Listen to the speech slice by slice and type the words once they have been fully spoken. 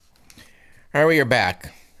All right, we are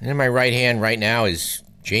back. And in my right hand right now is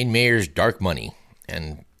Jane Mayer's Dark Money.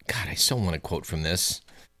 And God, I so want to quote from this.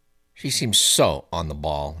 She seems so on the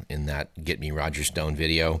ball in that Get Me Roger Stone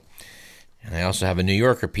video. And I also have a New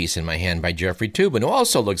Yorker piece in my hand by Jeffrey Toobin, who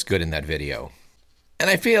also looks good in that video. And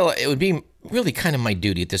I feel it would be really kind of my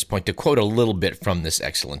duty at this point to quote a little bit from this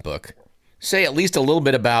excellent book. Say at least a little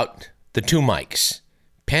bit about the two Mikes,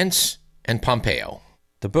 Pence and Pompeo.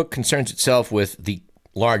 The book concerns itself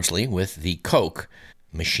largely with the Koch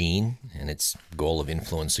machine and its goal of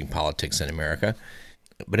influencing politics in America.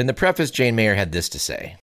 But in the preface, Jane Mayer had this to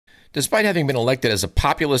say. Despite having been elected as a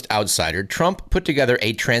populist outsider, Trump put together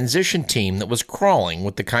a transition team that was crawling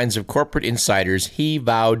with the kinds of corporate insiders he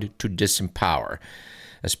vowed to disempower.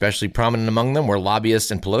 Especially prominent among them were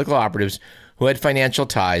lobbyists and political operatives who had financial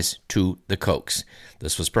ties to the Kochs.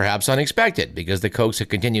 This was perhaps unexpected because the Kochs had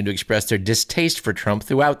continued to express their distaste for Trump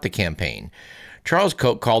throughout the campaign. Charles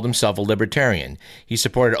Koch called himself a libertarian. He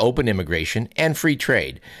supported open immigration and free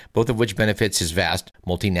trade, both of which benefits his vast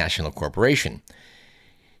multinational corporation.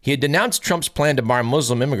 He had denounced Trump's plan to bar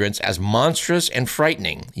Muslim immigrants as monstrous and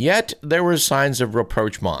frightening, yet there were signs of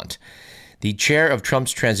rapprochement. The chair of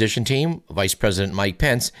Trump's transition team, Vice President Mike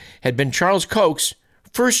Pence, had been Charles Koch's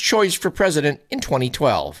first choice for president in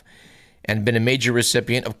 2012 and been a major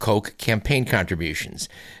recipient of Koch campaign contributions.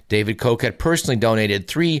 David Koch had personally donated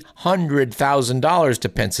 $300,000 to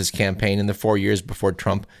Pence's campaign in the 4 years before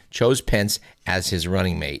Trump chose Pence as his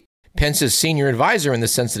running mate. Pence's senior advisor in the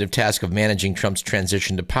sensitive task of managing Trump's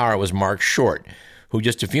transition to power was Mark Short, who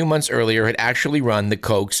just a few months earlier had actually run the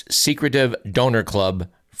Koch's secretive donor club,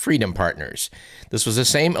 Freedom Partners. This was the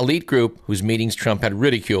same elite group whose meetings Trump had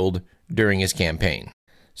ridiculed during his campaign.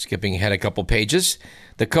 Skipping ahead a couple pages,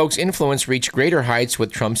 the Koch's influence reached greater heights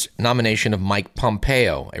with Trump's nomination of Mike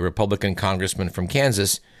Pompeo, a Republican congressman from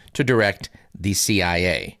Kansas, to direct the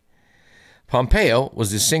CIA. Pompeo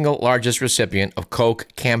was the single largest recipient of Koch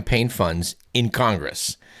campaign funds in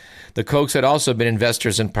Congress. The Kochs had also been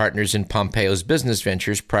investors and partners in Pompeo's business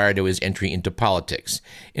ventures prior to his entry into politics.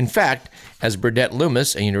 In fact, as Burdett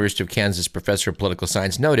Loomis, a University of Kansas professor of political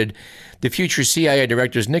science, noted, the future CIA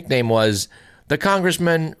director's nickname was the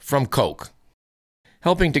Congressman from Koch.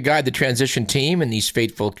 Helping to guide the transition team in these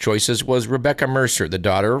fateful choices was Rebecca Mercer, the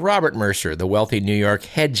daughter of Robert Mercer, the wealthy New York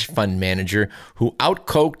hedge fund manager who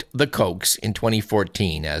out-Koch'd the Kochs in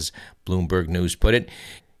 2014, as Bloomberg News put it,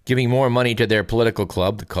 giving more money to their political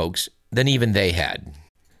club, the Kochs, than even they had.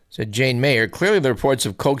 Said Jane Mayer, clearly the reports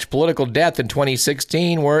of Koch's political death in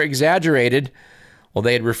 2016 were exaggerated. While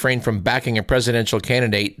they had refrained from backing a presidential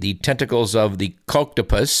candidate, the tentacles of the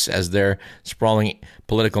Kochtopus, as their sprawling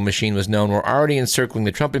political machine was known, were already encircling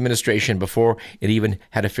the Trump administration before it even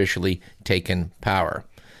had officially taken power.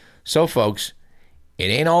 So, folks, it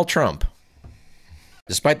ain't all Trump.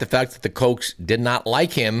 Despite the fact that the Kochs did not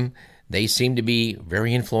like him, they seem to be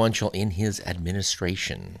very influential in his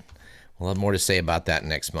administration. We'll have more to say about that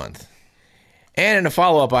next month. And in a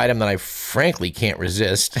follow-up item that I frankly can't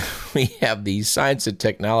resist, we have the science and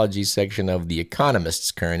technology section of The Economist's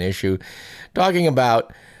current issue talking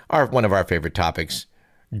about one of our favorite topics,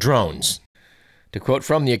 drones. To quote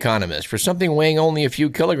from The Economist, for something weighing only a few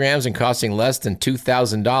kilograms and costing less than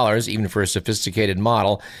 $2,000, even for a sophisticated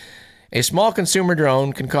model, a small consumer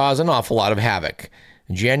drone can cause an awful lot of havoc.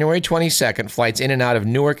 January 22nd, flights in and out of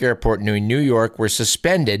Newark Airport in New York were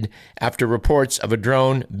suspended after reports of a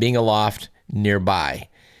drone being aloft nearby.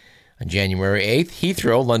 On January 8th,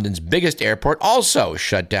 Heathrow, London's biggest airport, also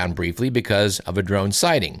shut down briefly because of a drone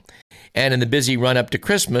sighting. And in the busy run-up to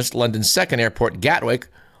Christmas, London's second airport, Gatwick,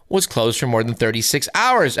 was closed for more than 36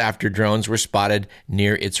 hours after drones were spotted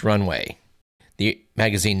near its runway. The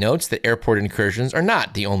magazine notes that airport incursions are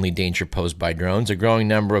not the only danger posed by drones. A growing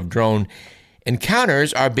number of drone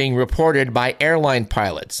encounters are being reported by airline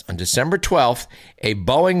pilots. On December 12th, a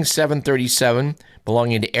Boeing 737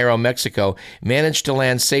 belonging to Aeromexico managed to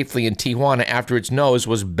land safely in Tijuana after its nose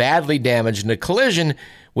was badly damaged in a collision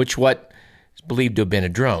which what is believed to have been a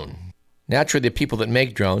drone. Naturally, the people that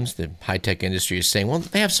make drones, the high-tech industry, is saying, well,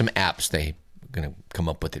 they have some apps they're going to come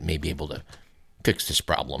up with that may be able to fix this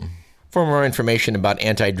problem. For more information about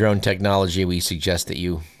anti-drone technology, we suggest that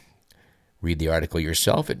you read the article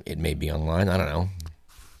yourself. It may be online. I don't know.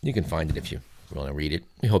 You can find it if you want to read it.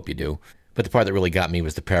 We hope you do. But the part that really got me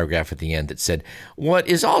was the paragraph at the end that said, what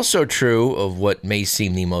is also true of what may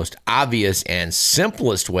seem the most obvious and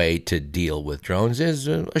simplest way to deal with drones is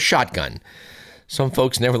a shotgun. Some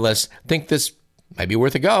folks nevertheless think this might be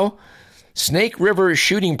worth a go. Snake River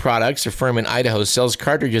Shooting Products, a firm in Idaho, sells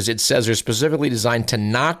cartridges it says are specifically designed to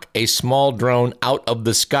knock a small drone out of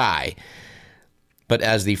the sky. But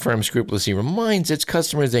as the firm scrupulously reminds its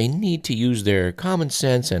customers, they need to use their common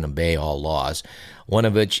sense and obey all laws. One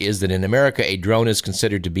of which is that in America, a drone is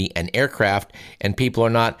considered to be an aircraft, and people are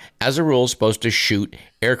not, as a rule, supposed to shoot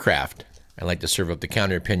aircraft. I like to serve up the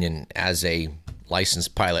counter opinion as a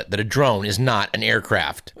licensed pilot that a drone is not an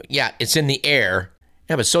aircraft. Yeah, it's in the air.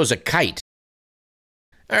 Yeah, but so's a kite.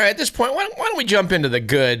 All right, at this point, why don't we jump into the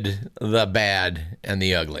good, the bad, and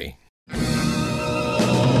the ugly?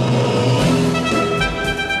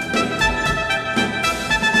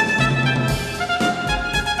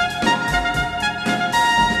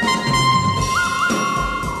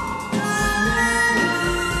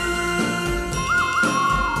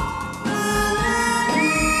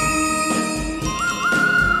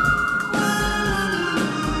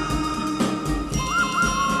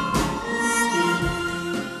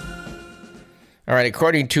 All right,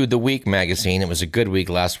 according to The Week magazine, it was a good week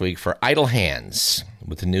last week for idle hands,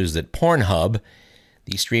 with the news that Pornhub,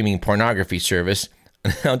 the streaming pornography service,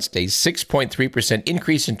 announced a 6.3%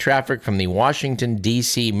 increase in traffic from the Washington,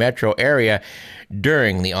 D.C. metro area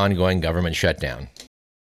during the ongoing government shutdown.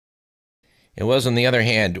 It was, on the other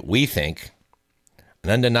hand, we think, an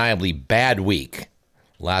undeniably bad week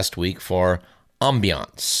last week for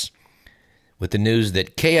ambiance, with the news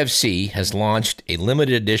that KFC has launched a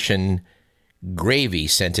limited edition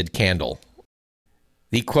gravy-scented candle.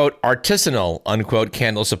 The, quote, artisanal, unquote,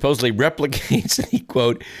 candle supposedly replicates the,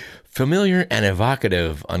 quote, familiar and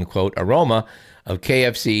evocative, unquote, aroma of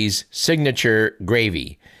KFC's signature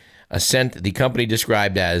gravy, a scent the company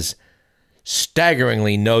described as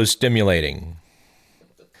staggeringly nose-stimulating.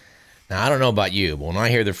 Now, I don't know about you, but when I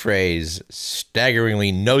hear the phrase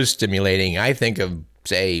staggeringly nose-stimulating, I think of,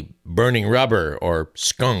 say, burning rubber or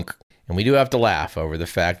skunk. And we do have to laugh over the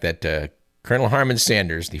fact that Colonel Harmon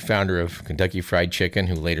Sanders, the founder of Kentucky Fried Chicken,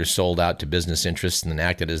 who later sold out to business interests and then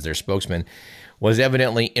acted as their spokesman, was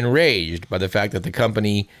evidently enraged by the fact that the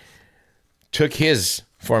company took his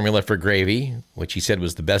formula for gravy, which he said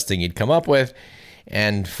was the best thing he'd come up with,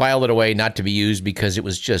 and filed it away not to be used because it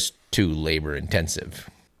was just too labor-intensive.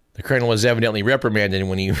 The colonel was evidently reprimanded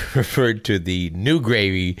when he referred to the new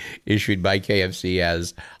gravy issued by KFC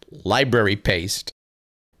as library paste.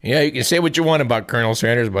 Yeah, you can say what you want about Colonel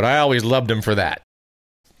Sanders, but I always loved him for that.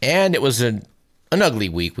 And it was an ugly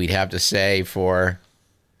week, we'd have to say, for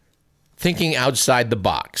thinking outside the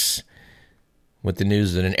box, with the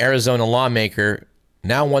news that an Arizona lawmaker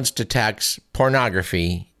now wants to tax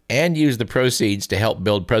pornography and use the proceeds to help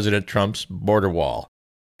build President Trump's border wall.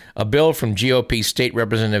 A bill from GOP State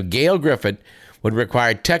Representative Gail Griffith would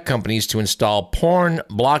require tech companies to install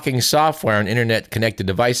porn-blocking software on internet-connected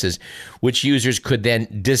devices, which users could then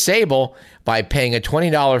disable by paying a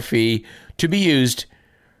 $20 fee to be used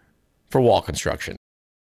for wall construction.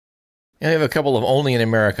 And we have a couple of Only in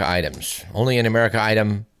America items. Only in America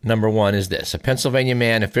item number one is this. A Pennsylvania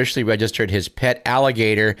man officially registered his pet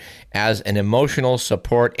alligator as an emotional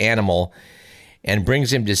support animal and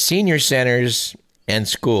brings him to senior centers and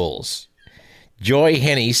schools. Joy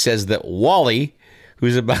Henney says that Wally,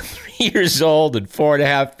 who's about 3 years old and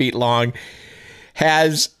 4.5 feet long,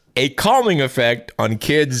 has a calming effect on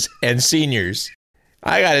kids and seniors.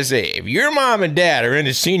 I gotta say, if your mom and dad are in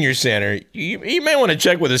a senior center, you may want to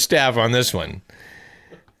check with the staff on this one.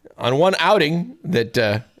 On one outing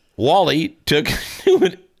that Wally took to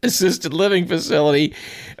an assisted living facility,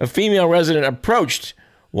 a female resident approached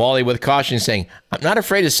Wally with caution, saying, "I'm not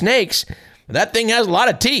afraid of snakes. That thing has a lot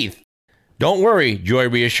of teeth." "Don't worry," Joy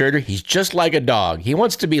reassured her. "He's just like a dog. He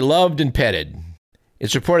wants to be loved and petted."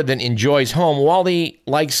 It's reported that in Joy's home, Wally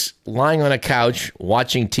likes lying on a couch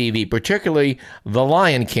watching TV, particularly The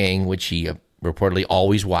Lion King, which he reportedly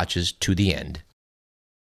always watches to the end.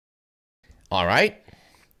 All right.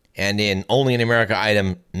 And in Only in America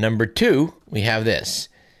item number 2, we have this.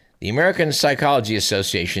 The American Psychology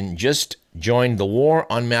Association just joined the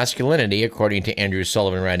war on masculinity, according to Andrew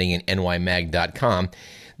Sullivan writing in nymag.com.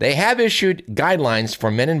 They have issued guidelines for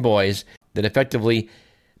men and boys that effectively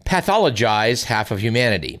pathologize half of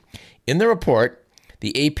humanity. In the report,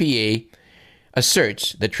 the APA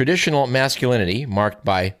asserts that traditional masculinity, marked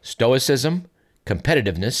by stoicism,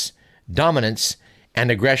 competitiveness, dominance, and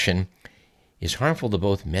aggression, is harmful to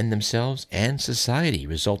both men themselves and society,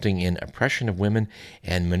 resulting in oppression of women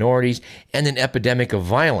and minorities and an epidemic of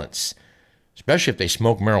violence, especially if they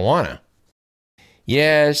smoke marijuana.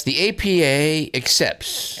 Yes, the APA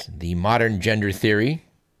accepts the modern gender theory,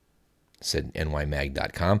 said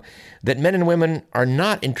nymag.com, that men and women are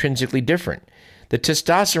not intrinsically different, that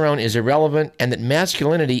testosterone is irrelevant, and that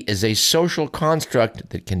masculinity is a social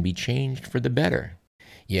construct that can be changed for the better.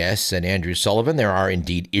 Yes, said Andrew Sullivan, there are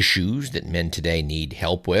indeed issues that men today need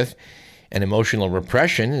help with, and emotional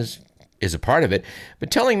repression is a part of it,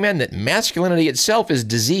 but telling men that masculinity itself is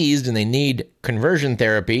diseased and they need conversion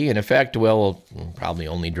therapy, in effect, will probably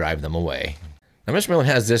only drive them away. Now, Mr. Merlin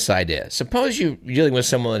has this idea. Suppose you're dealing with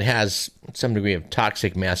someone that has some degree of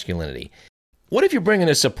toxic masculinity. What if you bring in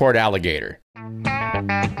a support alligator?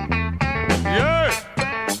 Yeah,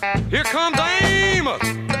 here comes Amos.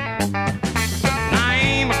 Now,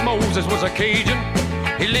 Amos Moses was a Cajun.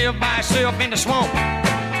 He lived by himself in the swamp.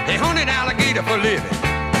 They hunted alligator for living.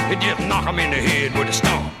 They just knock him in the head with a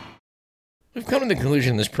stomp. We've come to the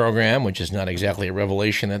conclusion in this program, which is not exactly a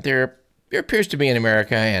revelation, that there appears to be in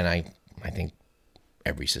America, and I think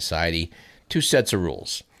every society, two sets of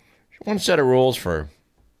rules. One set of rules for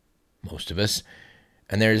most of us,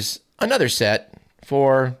 and there's another set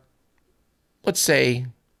for, let's say,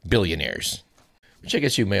 billionaires, which I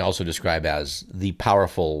guess you may also describe as the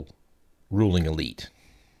powerful ruling elite,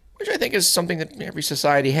 which I think is something that every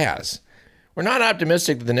society has. We're not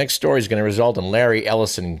optimistic that the next story is going to result in Larry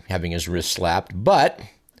Ellison having his wrist slapped, but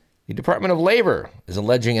the Department of Labor is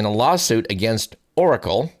alleging in a lawsuit against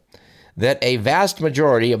Oracle that a vast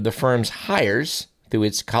majority of the firm's hires through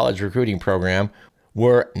its college recruiting program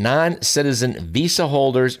were non-citizen visa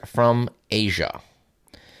holders from Asia.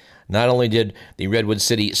 Not only did the Redwood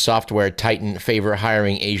City software titan favor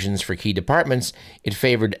hiring Asians for key departments, it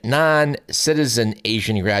favored non-citizen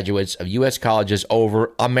Asian graduates of U.S. colleges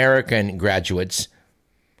over American graduates.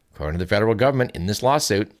 According to the federal government in this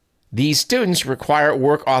lawsuit, these students require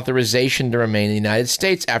work authorization to remain in the United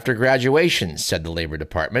States after graduation, said the Labor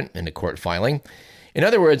Department in a court filing. In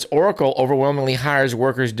other words, Oracle overwhelmingly hires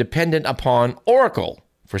workers dependent upon Oracle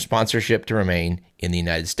for sponsorship to remain in the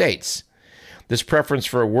United States. This preference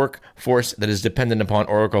for a workforce that is dependent upon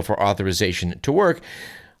Oracle for authorization to work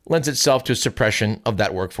lends itself to suppression of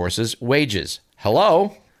that workforce's wages.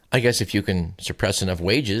 Hello? I guess if you can suppress enough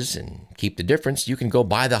wages and keep the difference, you can go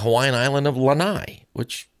buy the Hawaiian island of Lanai,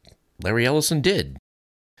 which Larry Ellison did.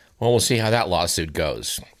 Well, we'll see how that lawsuit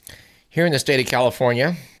goes. Here in the state of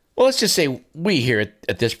California, well, let's just say we here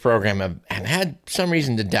at this program have had some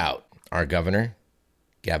reason to doubt our governor,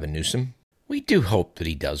 Gavin Newsom. We do hope that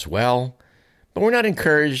he does well, but we're not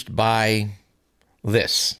encouraged by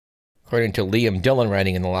this. According to Liam Dillon,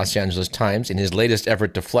 writing in the Los Angeles Times, in his latest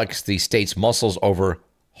effort to flex the state's muscles over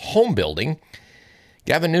home building,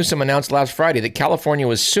 Gavin Newsom announced last Friday that California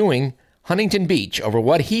was suing Huntington Beach over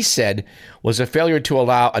what he said was a failure to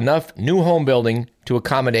allow enough new home building to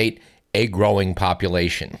accommodate a growing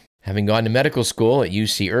population. Having gone to medical school at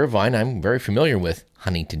UC Irvine, I'm very familiar with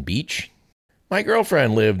Huntington Beach. My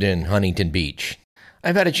girlfriend lived in Huntington Beach.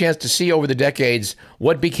 I've had a chance to see over the decades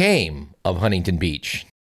what became of Huntington Beach.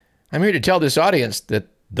 I'm here to tell this audience that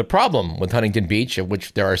the problem with Huntington Beach, of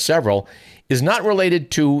which there are several, is not related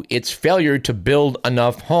to its failure to build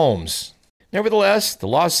enough homes. Nevertheless, the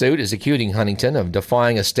lawsuit is accusing Huntington of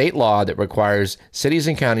defying a state law that requires cities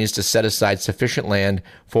and counties to set aside sufficient land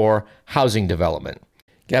for housing development.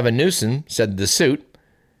 Gavin Newsom said the suit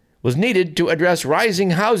was needed to address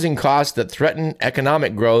rising housing costs that threaten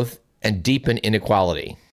economic growth and deepen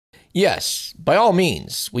inequality. Yes, by all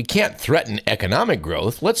means, we can't threaten economic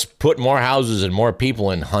growth. Let's put more houses and more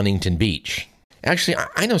people in Huntington Beach. Actually,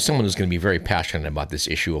 I know someone who's going to be very passionate about this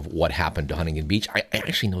issue of what happened to Huntington Beach. I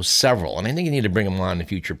actually know several, and I think you need to bring them on in a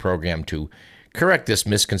future program to correct this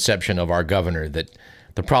misconception of our governor that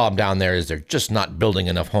the problem down there is they're just not building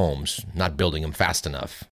enough homes, not building them fast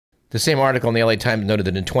enough. The same article in the LA Times noted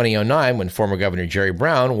that in 2009, when former Governor Jerry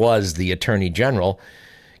Brown was the Attorney General,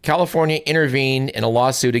 California intervened in a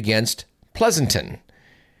lawsuit against Pleasanton,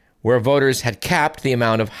 where voters had capped the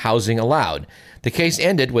amount of housing allowed. The case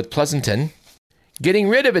ended with Pleasanton getting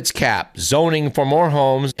rid of its cap, zoning for more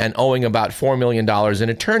homes, and owing about $4 million in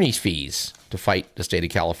attorney's fees to fight the state of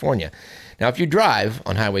California. Now, if you drive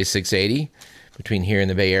on Highway 680 between here and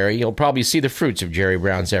the Bay Area, you'll probably see the fruits of Jerry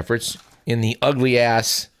Brown's efforts in the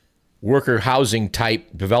ugly-ass worker housing type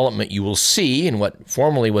development you will see in what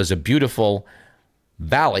formerly was a beautiful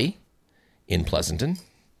valley in Pleasanton.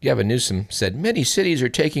 Gavin Newsom said many cities are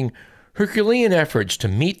taking Herculean efforts to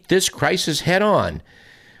meet this crisis head on,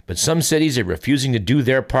 but some cities are refusing to do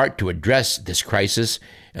their part to address this crisis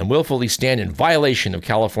and willfully stand in violation of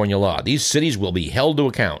California law. These cities will be held to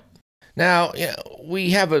account. Now, we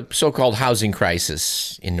have a so-called housing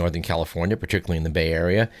crisis in Northern California, particularly in the Bay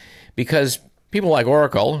Area, because people like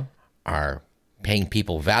Oracle are paying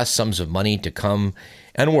people vast sums of money to come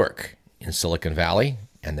and work in Silicon Valley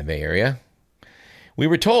and the Bay Area. We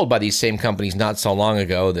were told by these same companies not so long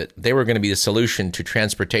ago that they were going to be the solution to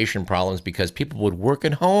transportation problems because people would work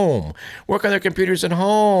at home, work on their computers at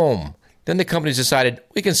home. Then the companies decided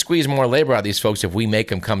we can squeeze more labor out of these folks if we make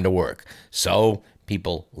them come to work. So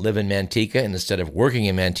people live in Manteca, and instead of working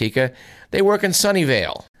in Manteca, they work in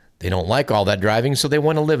Sunnyvale. They don't like all that driving, so they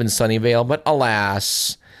want to live in Sunnyvale. But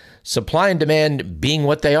alas, supply and demand being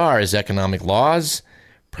what they are as economic laws,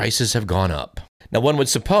 prices have gone up. Now, one would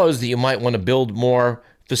suppose that you might want to build more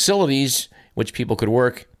facilities which people could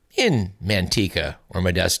work in Manteca or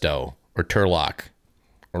Modesto or Turlock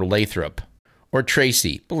or Lathrop or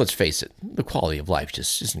Tracy. But let's face it, the quality of life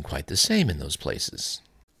just isn't quite the same in those places.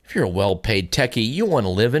 If you're a well-paid techie, you want to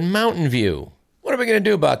live in Mountain View. What are we going to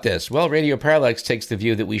do about this? Well, Radio Parallax takes the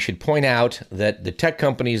view that we should point out that the tech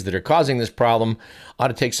companies that are causing this problem ought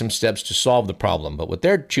to take some steps to solve the problem. But what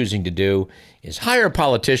they're choosing to do is hire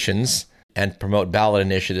politicians and promote ballot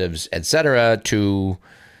initiatives, etc., to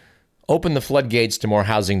open the floodgates to more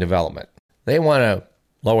housing development. They want to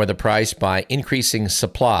lower the price by increasing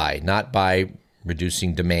supply, not by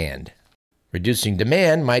reducing demand. Reducing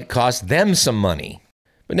demand might cost them some money.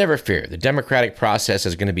 But never fear, the democratic process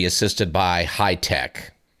is going to be assisted by high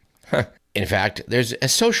tech. In fact, there's a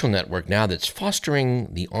social network now that's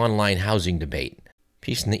fostering the online housing debate. A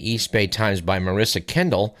piece in the East Bay Times by Marissa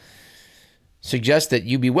Kendall suggests that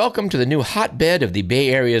you be welcome to the new hotbed of the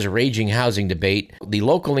Bay Area's raging housing debate, the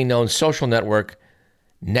locally known social network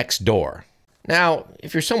Nextdoor. Now,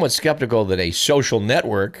 if you're somewhat skeptical that a social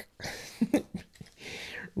network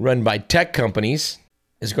run by tech companies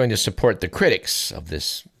is going to support the critics of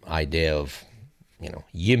this idea of,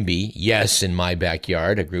 YIMBY, Yes in My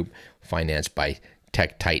Backyard, a group financed by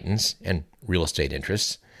tech titans and real estate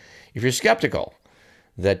interests. If you're skeptical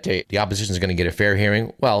that the opposition is going to get a fair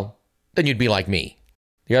hearing, well, then you'd be like me.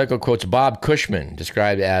 The article quotes Bob Cushman,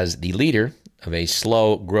 described as the leader of a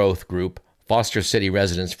slow growth group, Foster City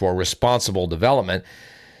Residents for Responsible Development,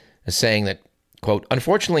 as saying that, quote,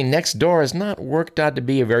 unfortunately, Nextdoor has not worked out to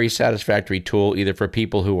be a very satisfactory tool either for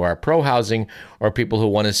people who are pro-housing or people who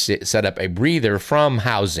want to set up a breather from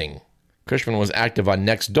housing. Cushman was active on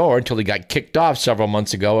Nextdoor until he got kicked off several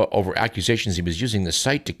months ago over accusations he was using the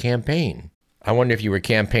site to campaign. I wonder if you were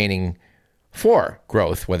campaigning for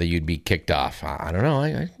growth, whether you'd be kicked off. I don't know.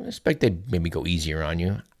 I expect they'd maybe go easier on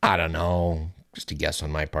you. I don't know. Just a guess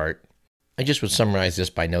on my part. I just would summarize this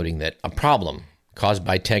by noting that a problem caused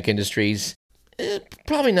by tech industries is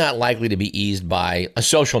probably not likely to be eased by a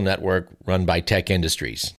social network run by tech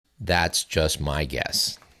industries. That's just my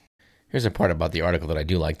guess. Here's a part about the article that I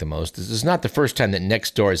do like the most. This is not the first time that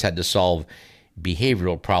Nextdoor has had to solve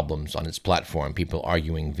behavioral problems on its platform, people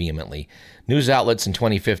arguing vehemently. News outlets in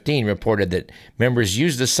 2015 reported that members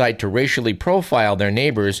used the site to racially profile their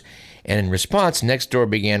neighbors, and in response, Nextdoor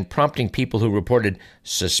began prompting people who reported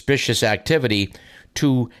suspicious activity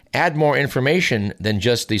to add more information than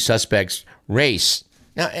just the suspect's race.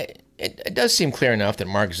 Now, it does seem clear enough that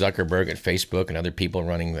Mark Zuckerberg at Facebook and other people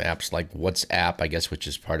running apps like WhatsApp, I guess, which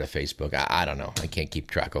is part of Facebook, I don't know. I can't keep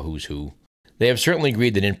track of who's who. They have certainly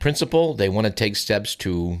agreed that in principle, they want to take steps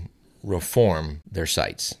to reform their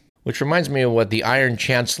sites. Which reminds me of what the Iron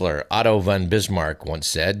Chancellor Otto von Bismarck once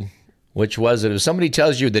said, which was that if somebody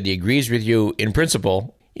tells you that he agrees with you in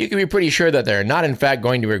principle, you can be pretty sure that they're not in fact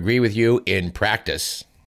going to agree with you in practice.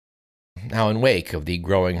 Now, in wake of the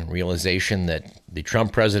growing realization that the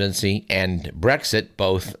Trump presidency and Brexit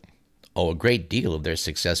both owe a great deal of their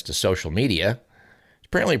success to social media,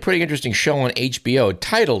 apparently a pretty interesting show on HBO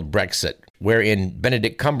titled Brexit, wherein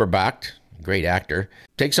Benedict Cumberbatch, great actor,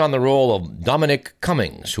 takes on the role of Dominic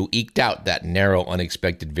Cummings, who eked out that narrow,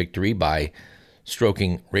 unexpected victory by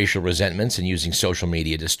stroking racial resentments and using social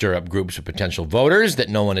media to stir up groups of potential voters that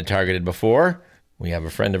no one had targeted before. We have a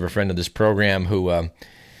friend of this program who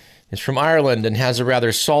is from Ireland and has a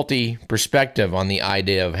rather salty perspective on the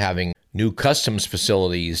idea of having new customs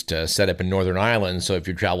facilities to set up in Northern Ireland. So if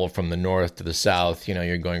you travel from the north to the south,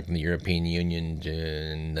 you're going from the European Union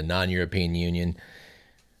to the non-European Union.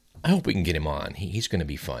 I hope we can get him on. He's going to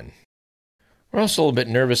be fun. We're also a little bit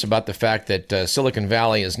nervous about the fact that Silicon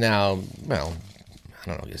Valley is now, well, I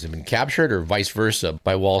don't know, has it been captured or vice versa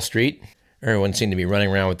by Wall Street? Everyone seemed to be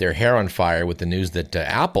running around with their hair on fire with the news that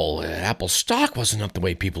Apple stock wasn't up the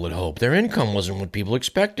way people had hoped. Their income wasn't what people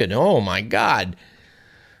expected. Oh, my God.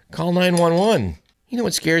 Call 911. You know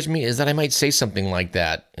what scares me is that I might say something like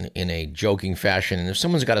that in a joking fashion, and if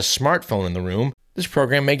someone's got a smartphone in the room, this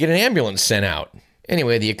program may get an ambulance sent out.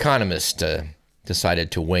 Anyway, The Economist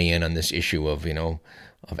decided to weigh in on this issue of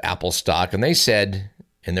Apple stock, and they said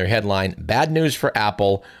in their headline, "Bad news for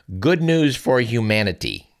Apple, good news for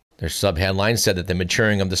humanity." Their subheadline said that the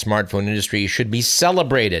maturing of the smartphone industry should be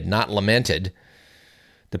celebrated, not lamented.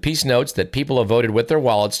 The piece notes that people have voted with their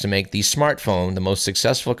wallets to make the smartphone the most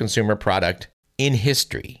successful consumer product in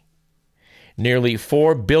history. Nearly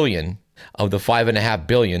 4 billion of the 5.5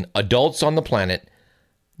 billion adults on the planet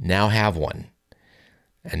now have one.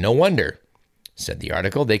 And no wonder, said the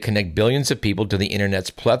article, they connect billions of people to the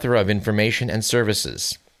internet's plethora of information and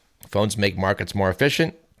services. Phones make markets more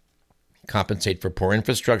efficient, compensate for poor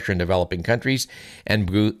infrastructure in developing countries,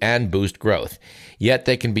 and boost growth. Yet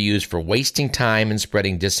they can be used for wasting time and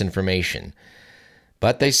spreading disinformation.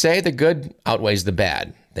 But they say the good outweighs the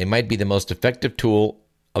bad. They might be the most effective tool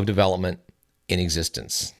of development in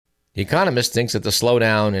existence. The Economist thinks that the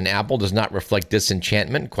slowdown in Apple does not reflect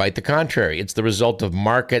disenchantment. Quite the contrary. It's the result of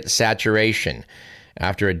market saturation.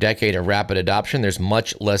 After a decade of rapid adoption, there's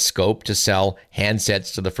much less scope to sell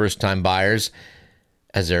handsets to the first-time buyers,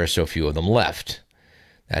 as there are so few of them left.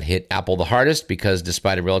 That hit Apple the hardest because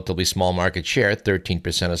despite a relatively small market share, 13%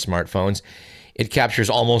 of smartphones, it captures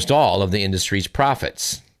almost all of the industry's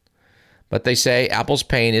profits. But they say Apple's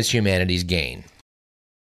pain is humanity's gain.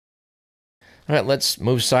 All right, let's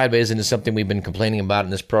move sideways into something we've been complaining about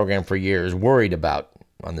in this program for years, worried about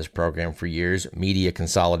on this program for years, media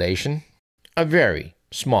consolidation. A very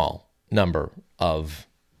small number of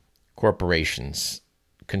corporations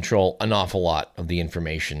control an awful lot of the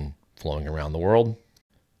information flowing around the world.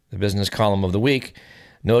 The business column of the week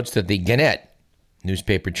notes that the Gannett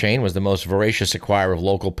newspaper chain was the most voracious acquirer of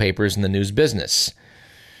local papers in the news business.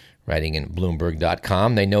 Writing in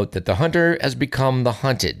Bloomberg.com, they note that the hunter has become the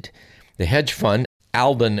hunted. The hedge fund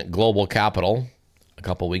Alden Global Capital, a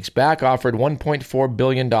couple weeks back, offered $1.4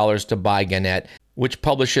 billion to buy Gannett, which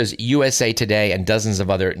publishes USA Today and dozens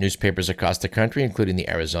of other newspapers across the country, including the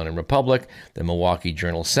Arizona Republic, the Milwaukee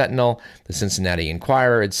Journal-Sentinel, the Cincinnati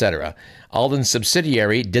Enquirer, etc. Alden's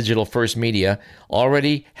subsidiary, Digital First Media,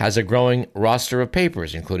 already has a growing roster of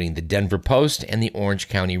papers, including the Denver Post and the Orange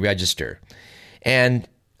County Register, and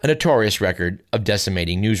a notorious record of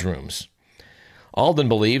decimating newsrooms. Alden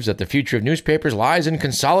believes that the future of newspapers lies in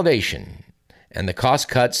consolidation and the cost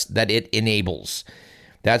cuts that it enables.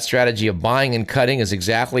 That strategy of buying and cutting is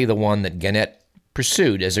exactly the one that Gannett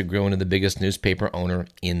pursued as it grew into the biggest newspaper owner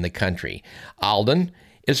in the country. Alden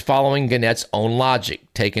is following Gannett's own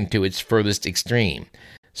logic, taken to its furthest extreme.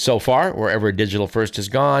 So far, wherever Digital First has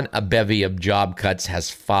gone, a bevy of job cuts has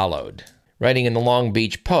followed. Writing in the Long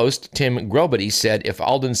Beach Post, Tim Grobety said if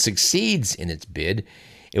Alden succeeds in its bid,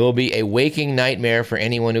 it will be a waking nightmare for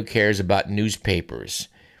anyone who cares about newspapers.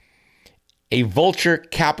 A vulture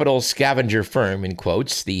capital scavenger firm, in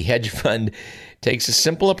quotes, the hedge fund takes a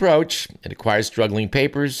simple approach. It acquires struggling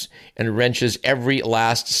papers and wrenches every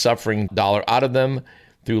last suffering dollar out of them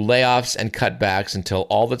through layoffs and cutbacks until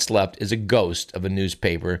all that's left is a ghost of a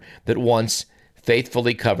newspaper that once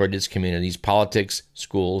faithfully covered its community's politics,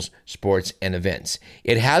 schools, sports, and events.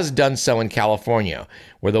 It has done so in California,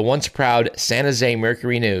 where the once proud San Jose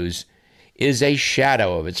Mercury News is a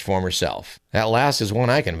shadow of its former self. That last is one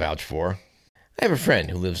I can vouch for. I have a friend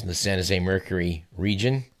who lives in the San Jose Mercury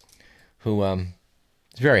region who is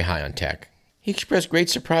very high on tech. He expressed great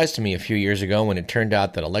surprise to me a few years ago when it turned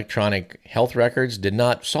out that electronic health records did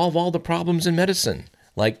not solve all the problems in medicine,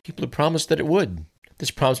 like people had promised that it would. This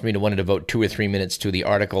prompts me to want to devote 2 or 3 minutes to the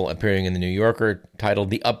article appearing in the New Yorker titled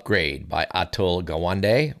The Upgrade by Atul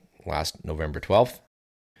Gawande, last November 12th.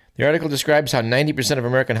 The article describes how 90% of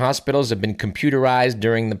American hospitals have been computerized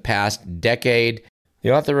during the past decade.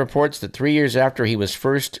 The author reports that 3 years after he was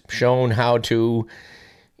first shown how to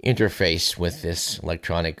interface with this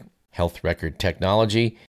electronic health record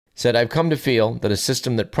technology, said, I've come to feel that a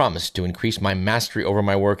system that promised to increase my mastery over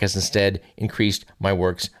my work has instead increased my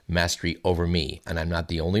work's mastery over me, and I'm not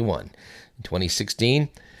the only one. In 2016,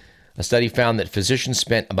 a study found that physicians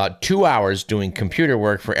spent about 2 hours doing computer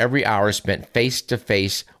work for every hour spent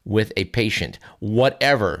face-to-face with a patient,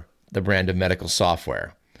 whatever the brand of medical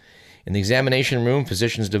software. In the examination room,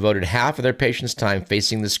 physicians devoted half of their patients' time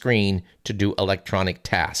facing the screen to do electronic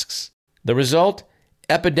tasks. The result?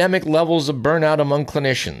 Epidemic levels of burnout among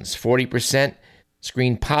clinicians. 40%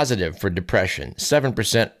 screen positive for depression.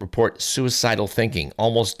 7% report suicidal thinking,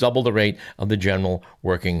 almost double the rate of the general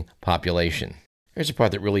working population. Here's a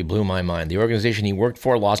part that really blew my mind. The organization he worked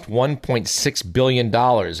for lost $1.6 billion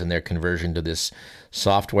in their conversion to this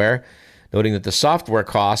software, noting that the software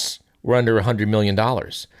costs were under $100 million.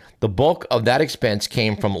 The bulk of that expense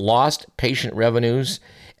came from lost patient revenues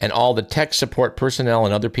and all the tech support personnel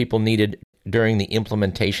and other people needed during the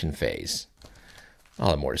implementation phase. I'll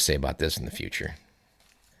have more to say about this in the future.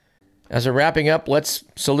 As we're wrapping up, let's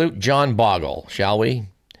salute John Bogle, shall we?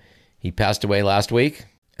 He passed away last week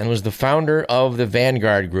and was the founder of the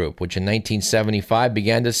Vanguard Group, which in 1975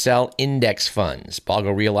 began to sell index funds.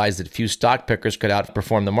 Bogle realized that few stock pickers could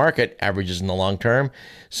outperform the market averages in the long term,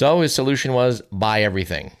 so his solution was buy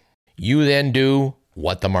everything. You then do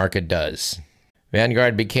what the market does.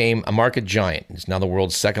 Vanguard became a market giant. It's now the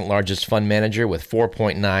world's second largest fund manager with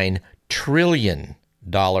 $4.9 trillion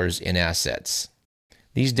in assets.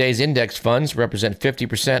 These days, index funds represent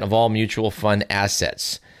 50% of all mutual fund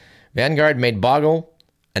assets. Vanguard made Bogle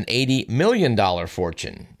an $80 million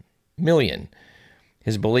fortune.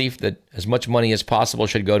 His belief that as much money as possible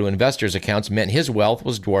should go to investors' accounts meant his wealth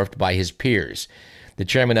was dwarfed by his peers. The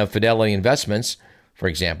chairman of Fidelity Investments, for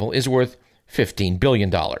example, is worth $15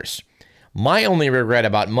 billion. My only regret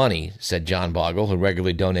about money, said John Bogle, who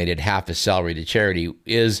regularly donated half his salary to charity,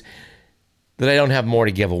 is that I don't have more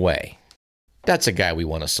to give away. That's a guy we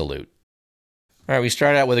want to salute. All right, we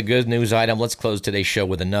started out with a good news item. Let's close today's show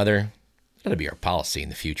with another. That'll be our policy in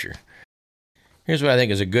the future. Here's what I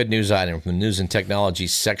think is a good news item from the News and Technology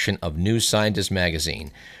section of New Scientist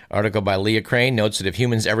magazine. Article by Leah Crane notes that if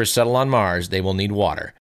humans ever settle on Mars, they will need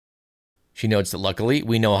water. She notes that luckily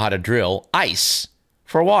we know how to drill ice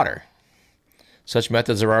for water. Such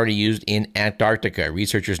methods are already used in Antarctica.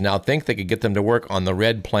 Researchers now think they could get them to work on the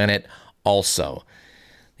red planet also.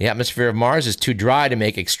 The atmosphere of Mars is too dry to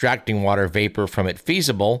make extracting water vapor from it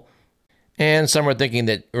feasible, and some are thinking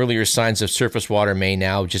that earlier signs of surface water may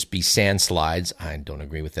now just be sand slides. I don't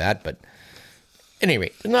agree with that, but at any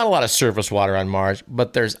rate, there's not a lot of surface water on Mars,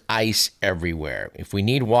 but there's ice everywhere. If we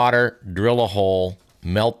need water, drill a hole,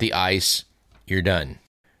 melt the ice, you're done.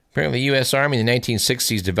 Apparently, the U.S. Army in the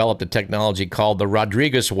 1960s developed a technology called the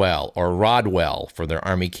Rodriguez Well, or Rodwell, for their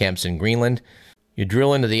Army camps in Greenland. You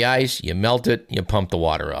drill into the ice, you melt it, you pump the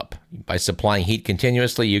water up. By supplying heat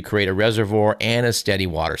continuously, you create a reservoir and a steady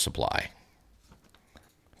water supply.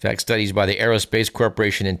 In fact, studies by the Aerospace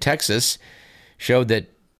Corporation in Texas showed that,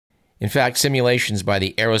 in fact, simulations by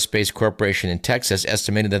the Aerospace Corporation in Texas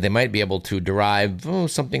estimated that they might be able to derive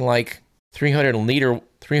something like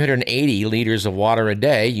 380 liters of water a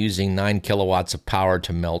day using 9 kilowatts of power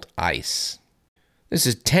to melt ice. This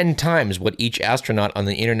is 10 times what each astronaut on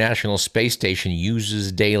the International Space Station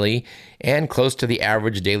uses daily and close to the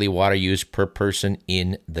average daily water use per person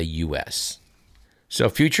in the U.S. So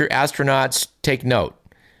future astronauts, take note.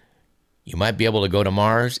 You might be able to go to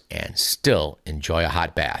Mars and still enjoy a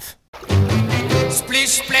hot bath.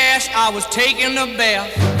 Splish splash, I was taking a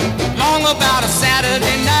bath, long about a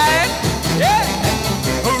Saturday night. Yeah,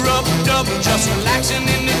 rubbed up, just relaxing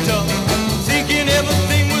in the tub, thinking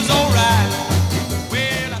everything was alright.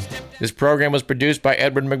 This program was produced by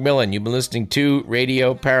Edward McMillan. You've been listening to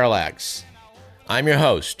Radio Parallax. I'm your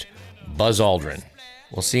host, Buzz Aldrin.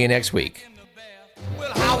 We'll see you next week.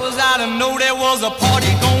 Well, how was I to know there was a party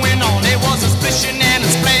going on? There was a splishing and a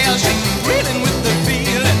splash, reeling with the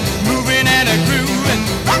feeling, moving and a grooving,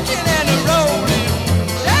 rocking and a rolling.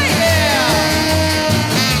 Yeah!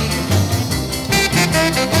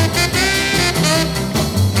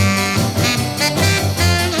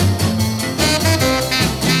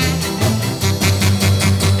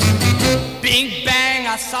 Bing bang,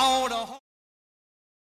 I saw the